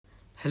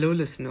Hello,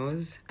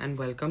 listeners, and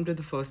welcome to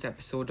the first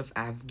episode of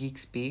AvGeek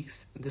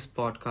Speaks, this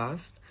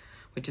podcast,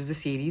 which is a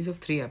series of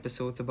 3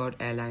 episodes about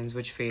airlines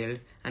which failed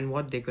and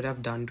what they could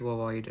have done to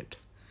avoid it.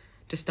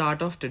 To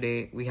start off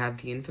today, we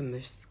have the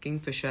infamous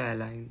Kingfisher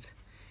Airlines.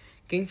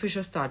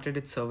 Kingfisher started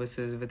its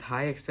services with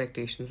high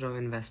expectations from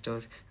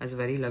investors as a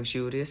very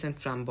luxurious and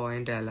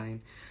flamboyant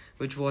airline,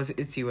 which was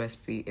its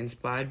USP,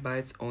 inspired by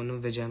its owner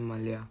Vijay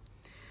Mallya.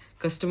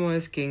 Customer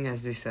is king,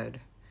 as they said.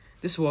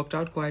 This worked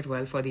out quite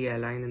well for the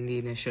airline in the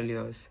initial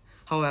years.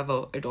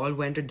 However, it all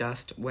went to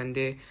dust when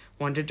they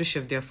wanted to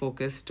shift their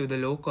focus to the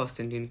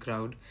low-cost Indian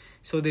crowd,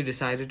 so they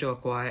decided to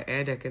acquire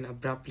Air Deccan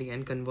abruptly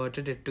and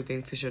converted it to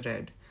Kingfisher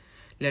Red.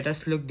 Let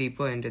us look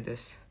deeper into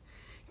this.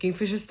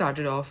 Kingfisher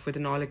started off with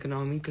an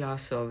all-economy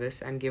class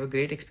service and gave a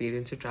great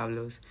experience to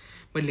travelers,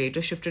 but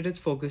later shifted its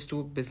focus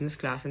to business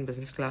class and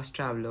business class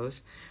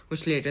travelers,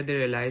 which later they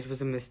realized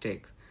was a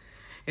mistake.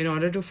 In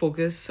order to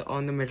focus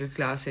on the middle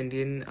class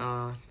Indian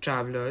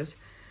travelers,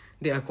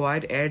 they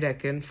acquired Air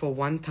Deccan for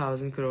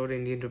 1,000 crore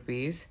Indian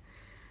rupees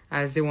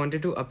as they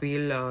wanted to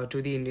appeal to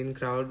the Indian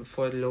crowd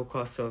for low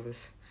cost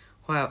service.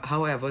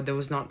 However, there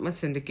was not much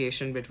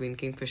syndication between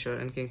Kingfisher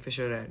and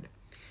Kingfisher Red.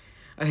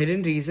 A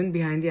hidden reason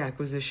behind the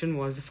acquisition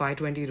was the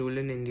 520 rule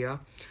in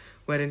India,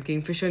 wherein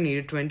Kingfisher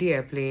needed 20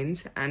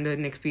 airplanes and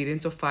an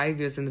experience of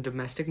 5 years in the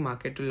domestic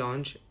market to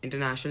launch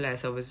international air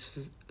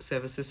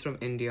services from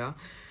India,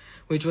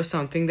 which was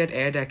something that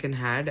Air Deccan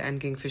had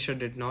and Kingfisher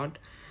did not.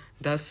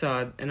 Thus,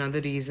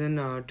 another reason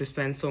to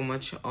spend so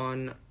much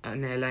on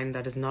an airline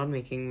that is not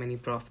making many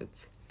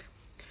profits.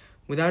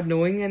 Without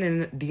knowing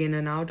the in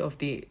and out of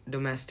the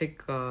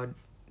domestic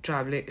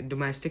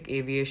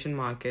aviation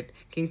market,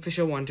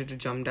 Kingfisher wanted to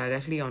jump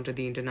directly onto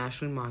the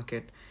international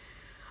market.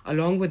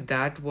 Along with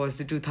that was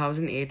the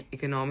 2008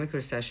 economic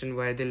recession,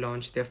 where they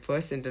launched their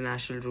first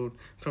international route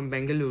from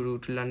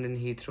Bengaluru to London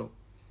Heathrow.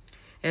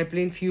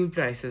 Airplane fuel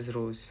prices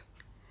rose.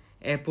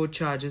 Airport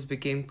charges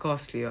became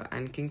costlier,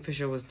 and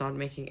Kingfisher was not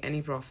making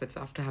any profits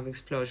after having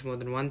splurged more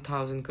than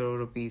 1,000 crore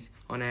rupees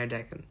on Air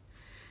Deccan.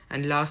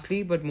 And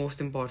lastly, but most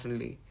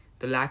importantly,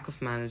 the lack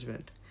of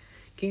management.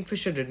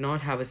 Kingfisher did not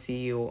have a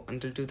CEO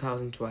until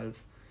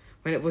 2012,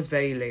 when it was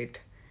very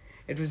late.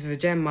 It was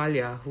Vijay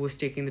Mallya who was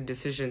taking the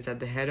decisions at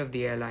the head of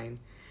the airline,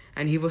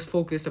 and he was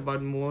focused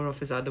about more of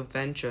his other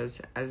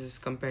ventures as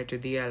compared to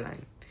the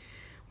airline.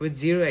 With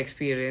zero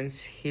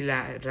experience, he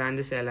ran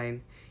this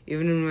airline.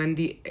 Even when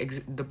the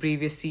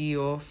previous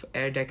CEO of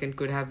Air Deccan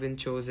could have been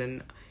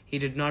chosen, he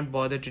did not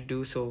bother to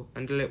do so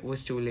until it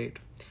was too late.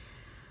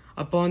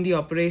 Upon that,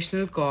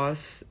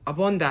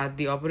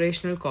 the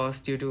operational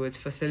cost due to its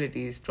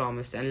facilities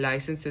promised and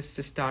licenses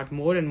to start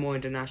more and more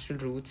international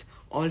routes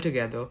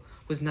altogether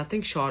was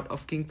nothing short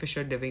of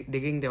Kingfisher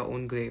digging their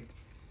own grave.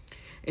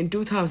 In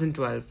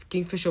 2012,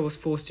 Kingfisher was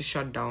forced to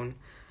shut down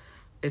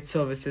its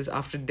services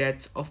after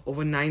debts of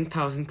over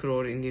 9,000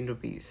 crore Indian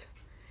rupees.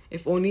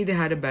 If only they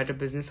had a better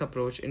business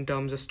approach in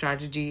terms of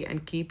strategy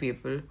and key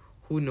people,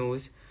 who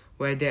knows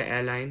where their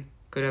airline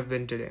could have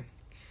been today.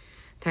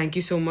 Thank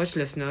you so much,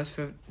 listeners,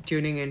 for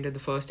tuning into the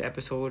first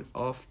episode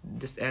of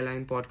this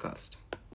airline podcast.